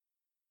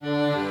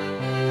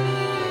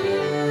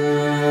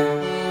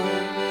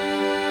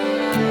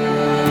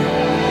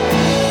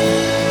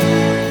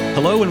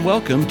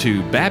welcome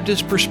to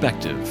Baptist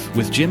Perspective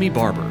with Jimmy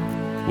Barber.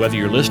 Whether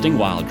you're listening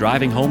while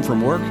driving home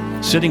from work,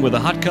 sitting with a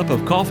hot cup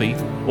of coffee,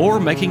 or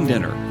making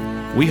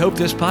dinner, we hope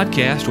this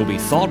podcast will be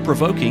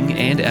thought-provoking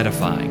and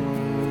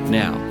edifying.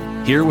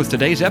 Now, here with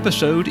today's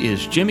episode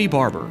is Jimmy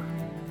Barber.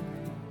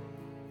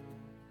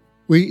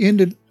 We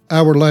ended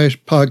our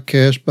last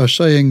podcast by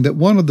saying that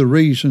one of the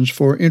reasons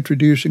for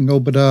introducing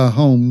Obadiah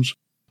Holmes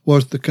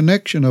was the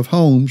connection of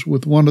Holmes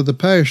with one of the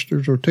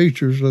pastors or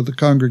teachers of the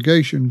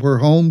congregation where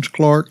Holmes,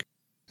 Clark,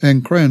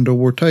 and Crandall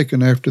were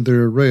taken after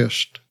their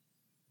arrest.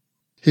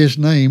 His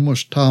name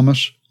was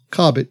Thomas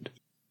Cobbett,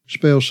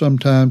 spelled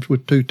sometimes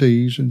with two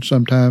T's and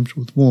sometimes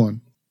with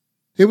one.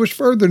 It was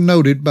further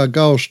noted by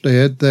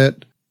Galstad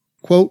that,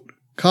 quote,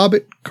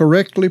 Cobbett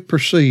correctly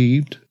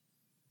perceived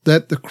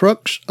that the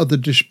crux of the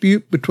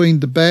dispute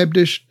between the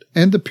Baptists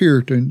and the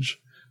Puritans,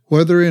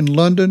 whether in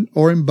London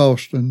or in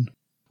Boston,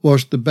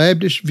 was the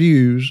Baptist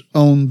views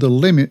on the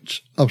limits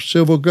of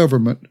civil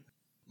government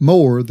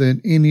more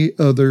than any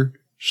other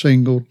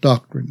single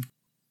doctrine.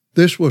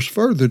 This was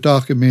further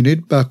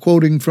documented by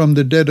quoting from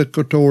the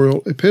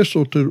dedicatorial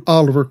epistle to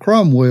Oliver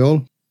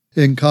Cromwell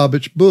in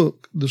Cobbett's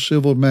book, The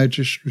Civil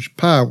Magistrate's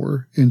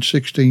Power, in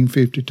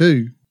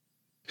 1652.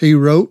 He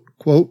wrote,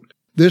 quote,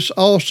 This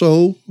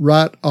also,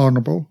 right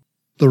honorable,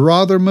 the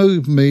rather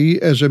moved me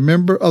as a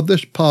member of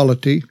this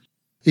polity,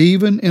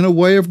 even in a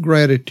way of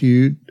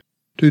gratitude,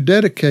 to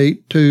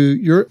dedicate to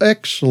your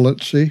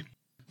excellency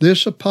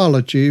this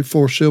apology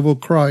for civil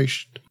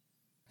Christ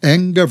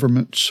and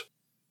governments,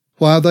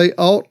 while they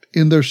ought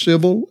in their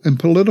civil and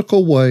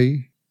political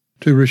way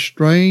to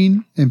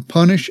restrain and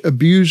punish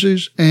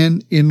abuses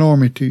and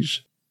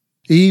enormities,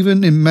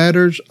 even in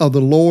matters of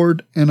the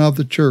Lord and of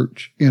the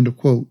Church. End of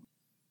quote.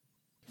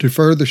 To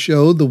further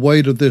show the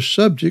weight of this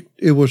subject,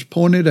 it was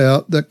pointed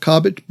out that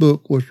Cobbett's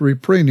book was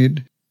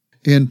reprinted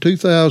in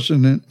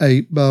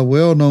 2008 by a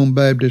well-known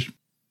Baptist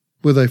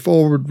with a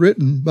foreword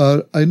written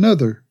by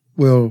another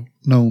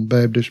well-known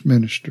Baptist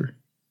minister.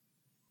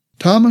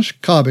 Thomas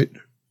Cobbett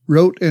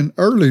wrote an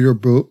earlier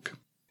book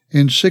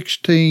in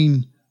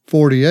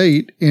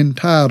 1648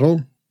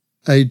 entitled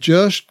A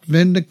Just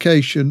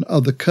Vindication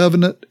of the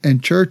Covenant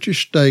and Church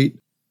Estate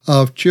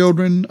of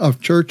Children of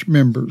Church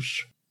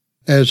Members,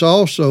 as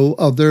also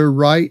of their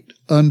right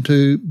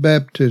unto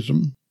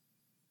baptism,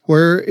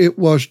 where it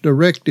was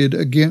directed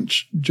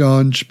against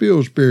John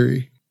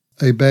Spilsbury,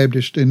 a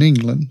Baptist in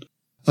England,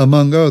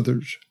 among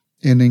others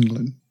in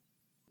England.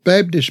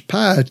 Baptist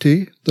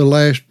Piety, the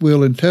Last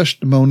Will and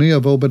Testimony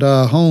of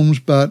Obadiah Holmes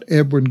by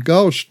Edwin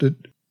Galstad,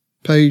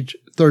 page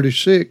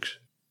 36,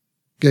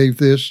 gave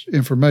this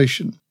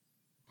information.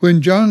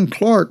 When John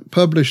Clark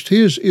published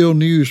his Ill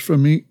News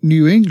from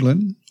New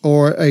England,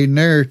 or a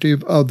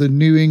narrative of the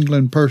New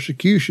England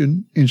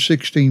persecution in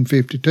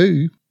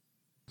 1652,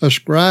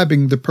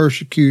 ascribing the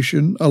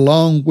persecution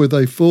along with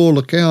a full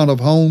account of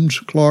Holmes,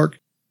 Clark,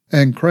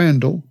 and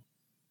Crandall,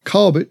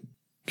 Cobbett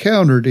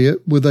countered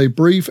it with a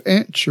brief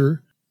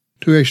answer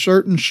to a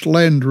certain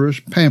slanderous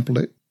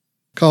pamphlet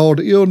called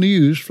Ill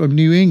News from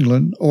New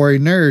England, or a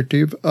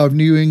narrative of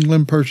New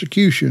England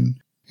persecution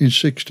in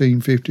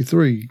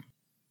 1653.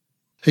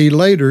 He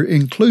later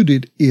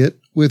included it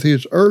with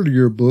his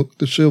earlier book,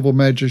 The Civil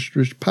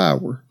Magistrate's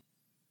Power.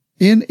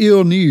 In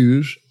Ill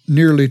News,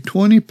 nearly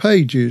 20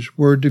 pages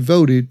were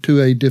devoted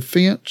to a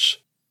defense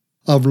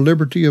of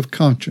liberty of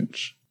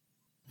conscience.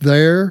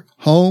 There,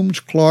 Holmes,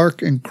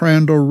 Clark, and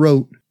Crandall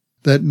wrote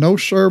that no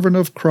servant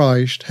of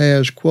Christ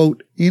has,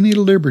 quote, any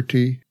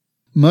liberty,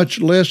 much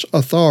less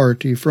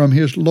authority from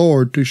his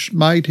Lord to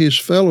smite his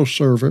fellow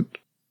servant,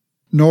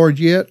 nor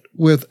yet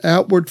with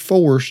outward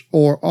force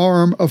or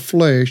arm of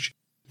flesh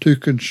to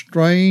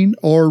constrain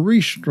or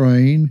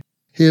restrain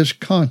his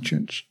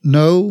conscience,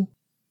 no,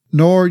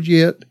 nor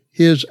yet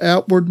his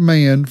outward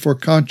man for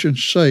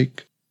conscience'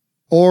 sake,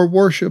 or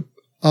worship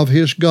of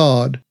his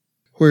God,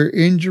 where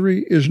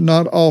injury is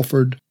not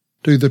offered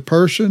to the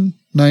person,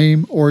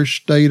 name, or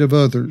estate of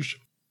others.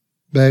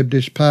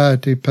 Baptist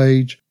Piety,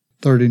 page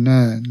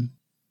 39.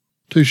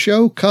 To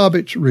show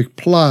Cobbett's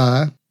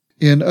reply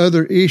in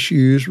other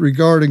issues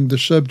regarding the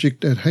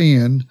subject at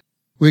hand,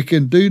 we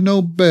can do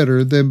no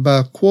better than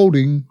by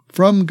quoting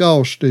from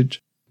Galstad's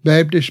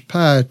Baptist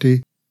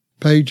Piety,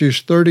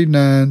 pages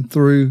 39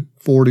 through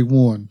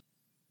 41.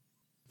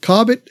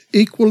 Cobbett,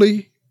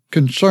 equally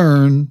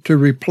concerned to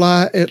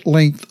reply at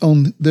length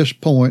on this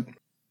point,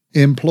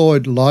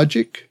 employed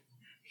logic,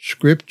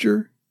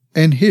 Scripture,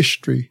 and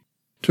history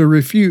to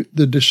refute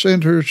the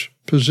dissenter's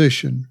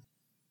position.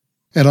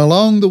 And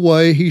along the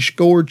way he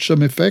scored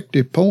some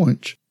effective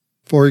points.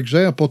 For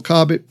example,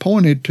 Cobbett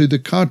pointed to the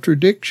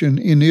contradiction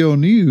in Ill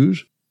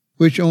News,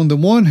 which on the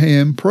one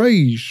hand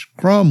praised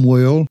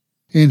Cromwell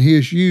in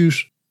his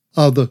use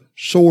of the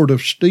sword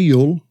of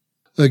steel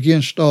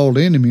against all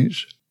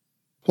enemies,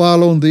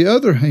 while on the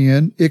other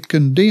hand it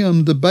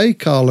condemned the Bay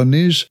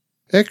Colony's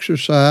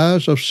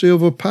exercise of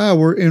civil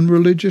power in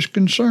religious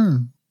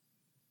concern.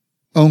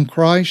 On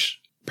Christ's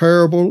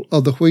parable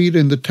of the wheat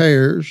and the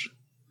tares,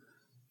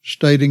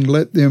 stating,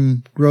 let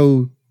them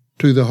grow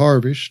to the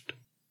harvest,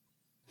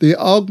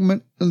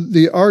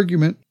 The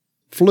argument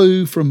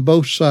flew from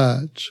both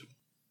sides.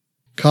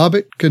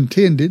 Cobbett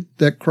contended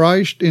that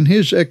Christ, in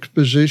his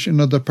exposition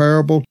of the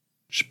parable,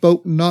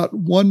 spoke not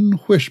one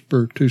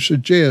whisper to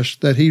suggest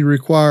that he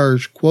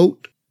requires,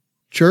 quote,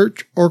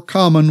 church or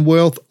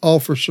commonwealth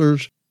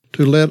officers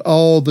to let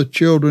all the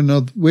children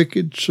of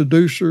wicked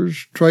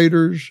seducers,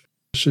 traitors,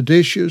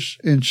 seditious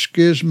and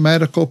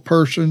schismatical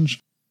persons,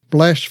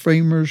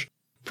 blasphemers,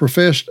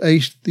 professed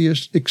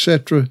atheists,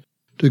 etc.,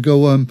 to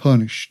go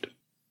unpunished.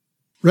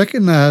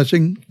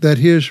 Recognizing that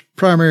his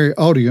primary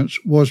audience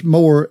was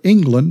more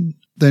England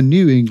than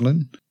New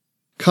England,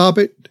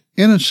 Cobbett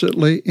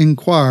innocently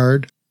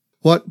inquired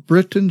what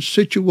Britain's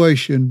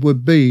situation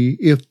would be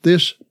if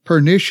this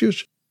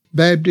pernicious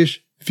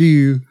Baptist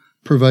view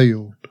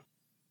prevailed.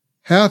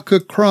 How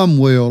could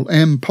Cromwell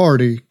and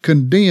party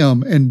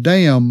condemn and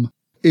damn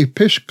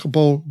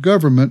episcopal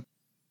government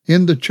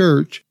in the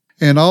church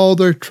and all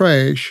their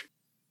trash,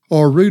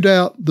 or root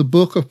out the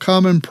Book of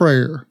Common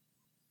Prayer?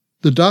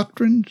 The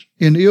doctrines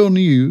in ill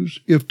news,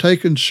 if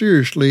taken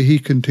seriously, he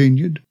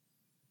continued,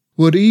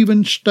 would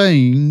even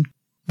stain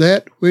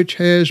that which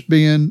has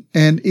been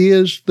and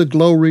is the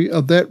glory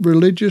of that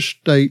religious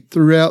state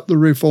throughout the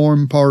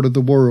reformed part of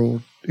the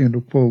world. End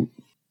of quote.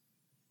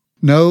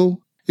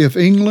 No, if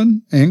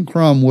England and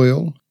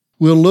Cromwell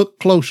will look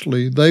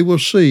closely, they will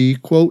see,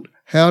 quote,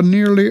 how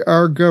nearly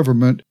our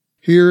government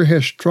here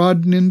has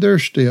trodden in their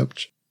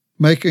steps,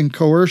 making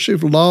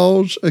coercive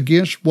laws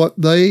against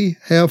what they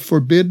have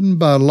forbidden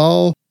by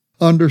law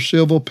under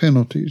civil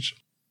penalties,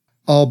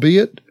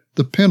 albeit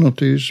the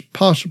penalties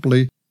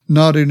possibly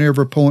not in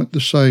every point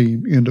the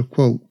same, end of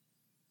quote.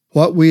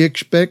 What we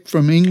expect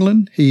from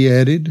England, he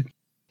added,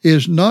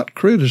 is not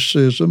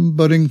criticism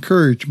but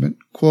encouragement,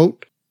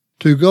 quote,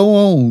 to go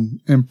on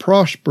and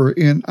prosper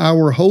in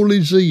our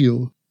holy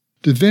zeal,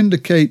 to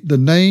vindicate the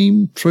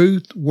name,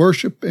 truth,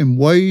 worship, and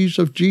ways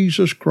of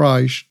Jesus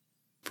Christ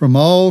from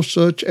all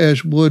such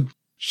as would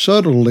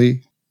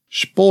subtly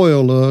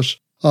spoil us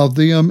of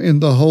them in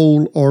the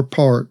whole or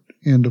part,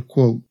 end of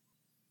quote.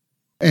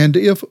 And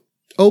if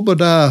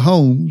Obadiah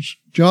Holmes,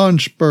 John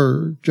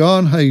Spur,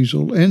 John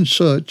Hazel, and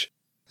such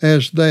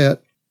as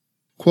that,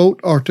 quote,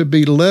 are to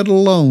be let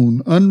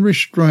alone,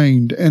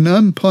 unrestrained, and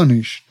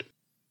unpunished,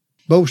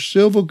 both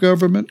civil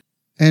government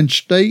and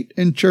state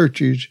and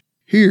churches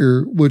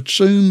here would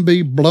soon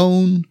be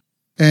blown,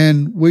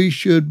 and we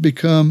should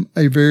become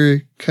a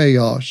very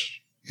chaos,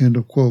 end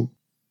of quote.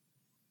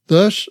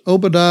 Thus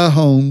Obadiah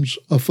Holmes,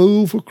 a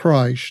fool for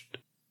Christ,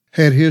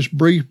 had his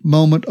brief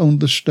moment on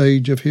the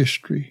stage of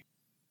history.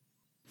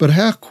 But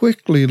how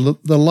quickly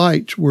the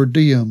lights were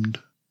dimmed.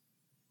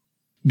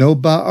 No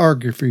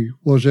biography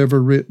was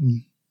ever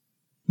written,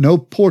 no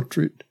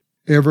portrait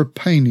ever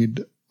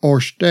painted or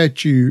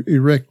statue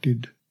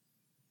erected.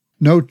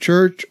 No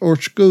church or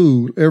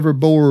school ever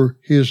bore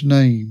his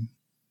name.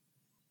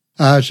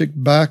 Isaac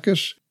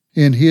Backus,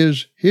 in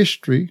his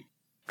history,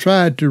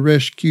 tried to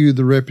rescue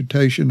the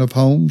reputation of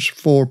Holmes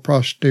for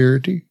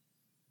posterity,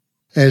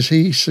 as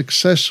he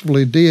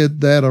successfully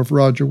did that of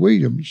Roger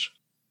Williams.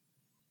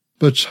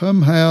 But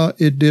somehow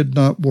it did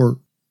not work.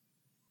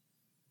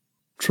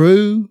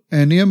 True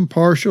and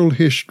impartial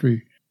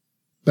history,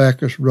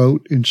 Backus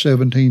wrote in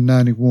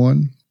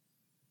 1791,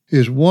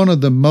 is one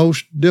of the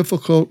most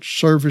difficult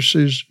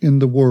services in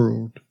the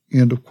world,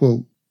 end of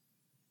quote.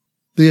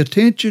 The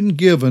attention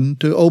given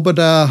to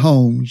Obadiah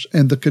Holmes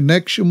and the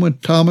connection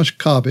with Thomas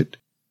Cobbett,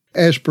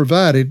 as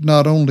provided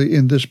not only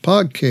in this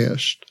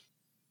podcast,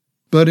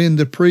 but in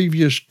the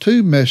previous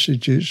two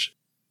messages,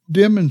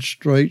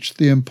 demonstrates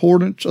the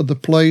importance of the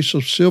place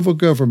of civil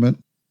government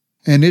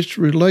and its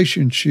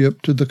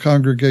relationship to the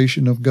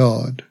congregation of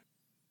God.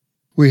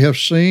 We have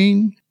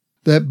seen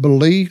that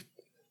belief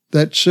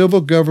that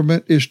civil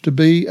government is to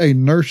be a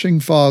nursing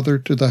father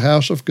to the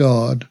house of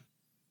God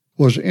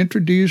was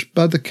introduced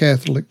by the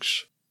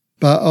Catholics,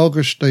 by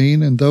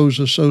Augustine and those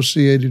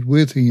associated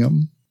with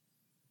him,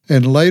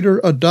 and later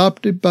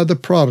adopted by the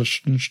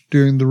Protestants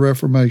during the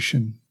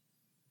Reformation.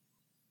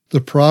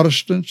 The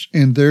Protestants,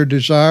 in their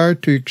desire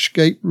to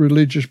escape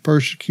religious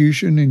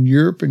persecution in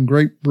Europe and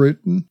Great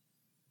Britain,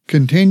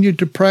 continued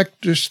to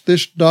practice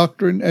this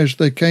doctrine as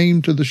they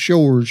came to the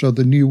shores of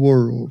the New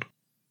World.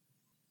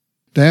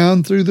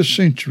 Down through the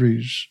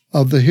centuries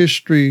of the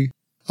history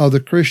of the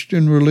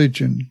Christian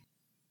religion,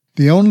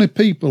 the only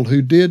people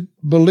who did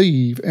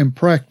believe and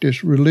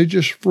practice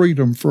religious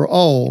freedom for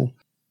all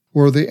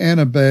were the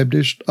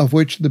Anabaptists, of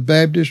which the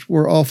Baptists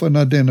were often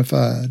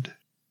identified.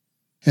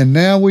 And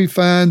now we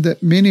find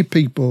that many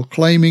people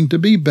claiming to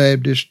be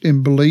Baptist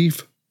in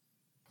belief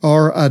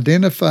are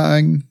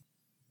identifying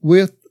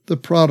with the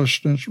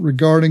Protestants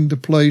regarding the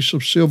place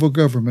of civil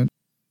government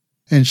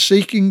and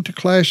seeking to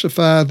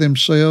classify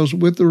themselves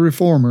with the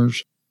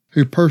Reformers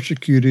who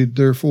persecuted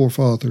their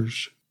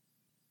forefathers.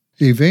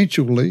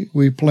 Eventually,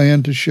 we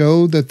plan to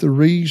show that the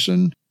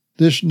reason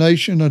this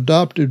nation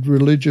adopted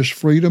religious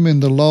freedom in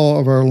the law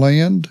of our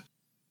land,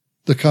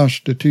 the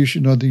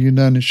Constitution of the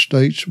United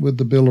States with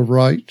the Bill of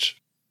Rights,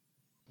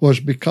 was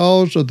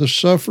because of the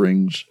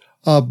sufferings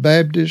of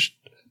Baptist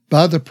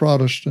by the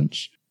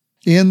Protestants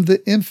in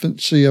the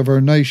infancy of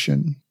our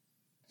nation,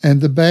 and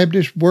the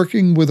Baptists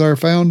working with our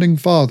founding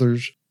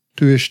fathers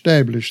to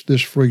establish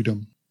this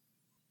freedom.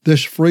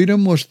 This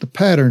freedom was the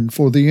pattern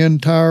for the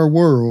entire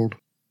world,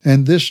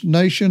 and this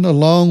nation,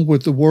 along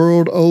with the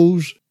world,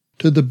 owes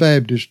to the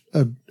Baptists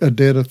a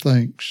debt of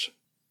thanks.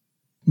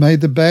 May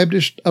the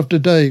Baptists of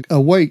today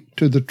awake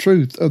to the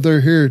truth of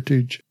their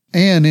heritage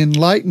and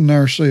enlighten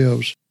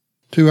ourselves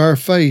to our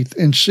faith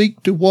and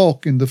seek to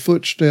walk in the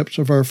footsteps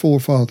of our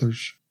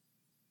forefathers.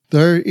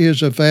 There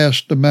is a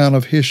vast amount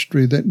of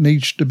history that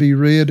needs to be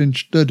read and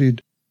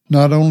studied,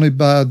 not only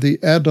by the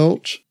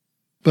adults,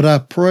 but I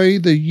pray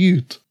the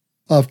youth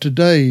of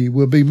today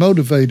will be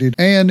motivated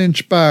and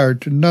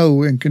inspired to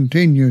know and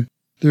continue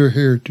their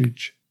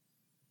heritage.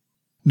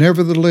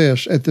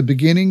 Nevertheless, at the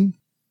beginning,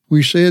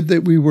 we said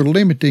that we were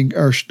limiting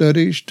our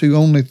studies to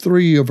only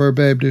 3 of our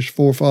Baptist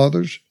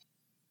forefathers,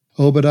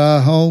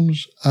 Obadiah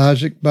Holmes,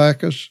 Isaac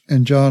Backus,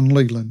 and John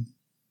Leland.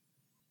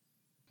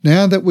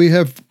 Now that we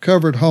have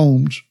covered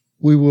Holmes,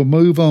 we will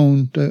move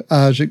on to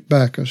Isaac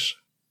Backus.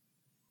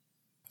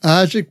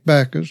 Isaac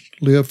Backus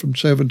lived from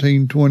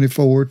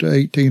 1724 to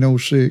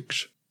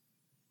 1806.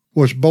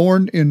 Was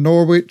born in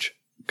Norwich,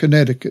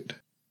 Connecticut,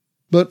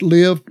 but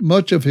lived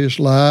much of his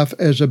life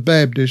as a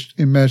Baptist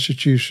in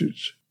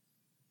Massachusetts.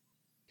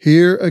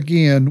 Here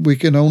again we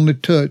can only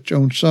touch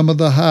on some of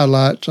the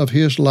highlights of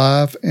his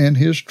life and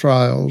his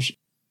trials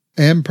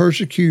and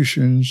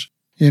persecutions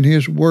in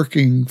his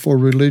working for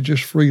religious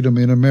freedom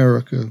in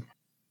America.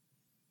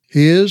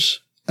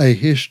 His A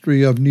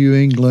History of New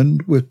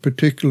England, with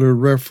particular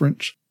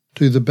reference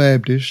to the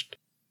Baptist,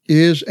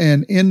 is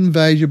an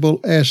invaluable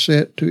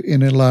asset to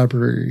any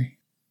library.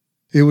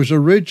 It was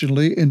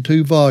originally in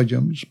 2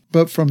 volumes,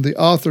 but from the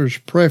author's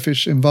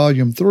preface in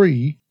Volume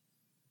 3,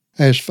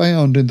 as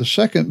found in the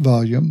 2nd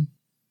volume,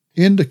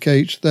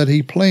 indicates that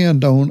he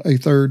planned on a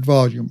 3rd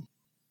volume.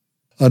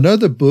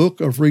 Another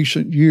book of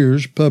recent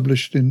years,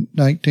 published in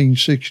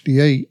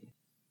 1968,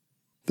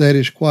 that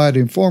is quite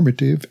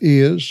informative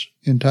is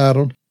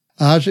entitled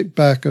Isaac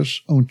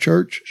Backus on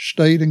Church,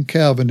 State, and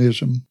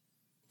Calvinism,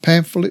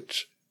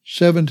 Pamphlets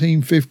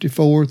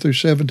 1754 through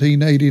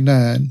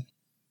 1789,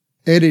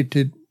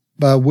 edited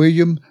by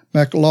William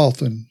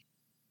McLaughlin.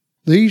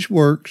 These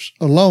works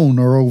alone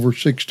are over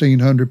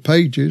 1,600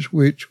 pages,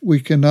 which we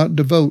cannot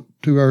devote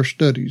to our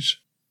studies.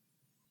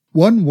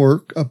 One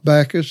work of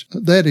Backus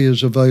that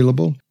is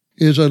available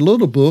is a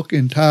little book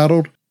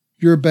entitled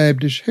Your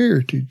Baptist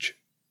Heritage.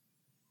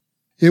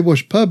 It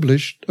was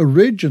published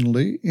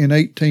originally in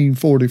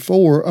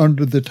 1844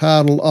 under the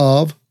title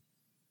of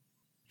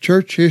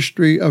Church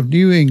History of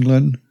New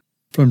England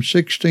from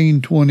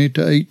 1620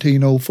 to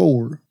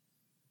 1804.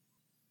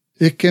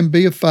 It can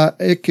be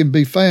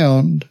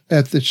found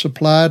at the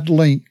supplied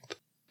length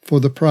for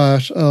the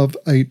price of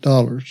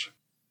 $8.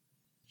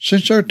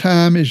 Since our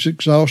time is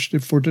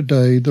exhausted for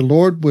today, the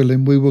Lord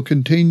willing, we will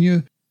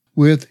continue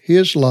with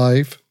his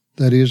life,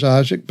 that is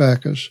Isaac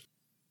Backus,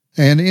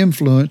 and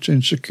influence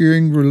in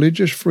securing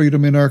religious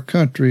freedom in our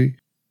country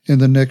in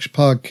the next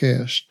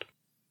podcast.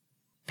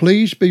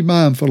 Please be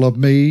mindful of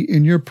me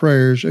in your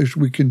prayers as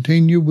we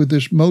continue with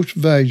this most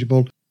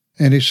valuable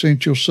and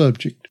essential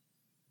subject.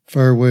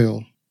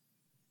 Farewell.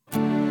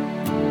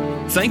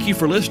 Thank you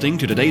for listening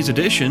to today's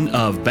edition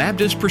of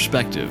Baptist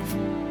Perspective.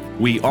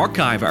 We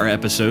archive our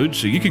episodes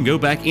so you can go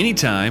back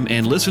anytime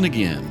and listen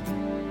again.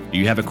 Do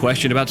you have a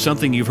question about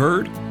something you've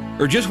heard,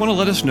 or just want to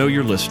let us know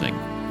you're listening?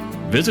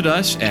 Visit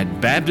us at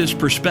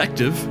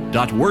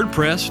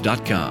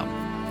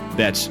baptistperspective.wordpress.com.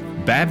 That's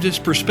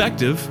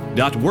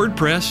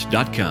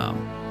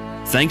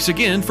baptistperspective.wordpress.com. Thanks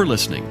again for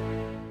listening.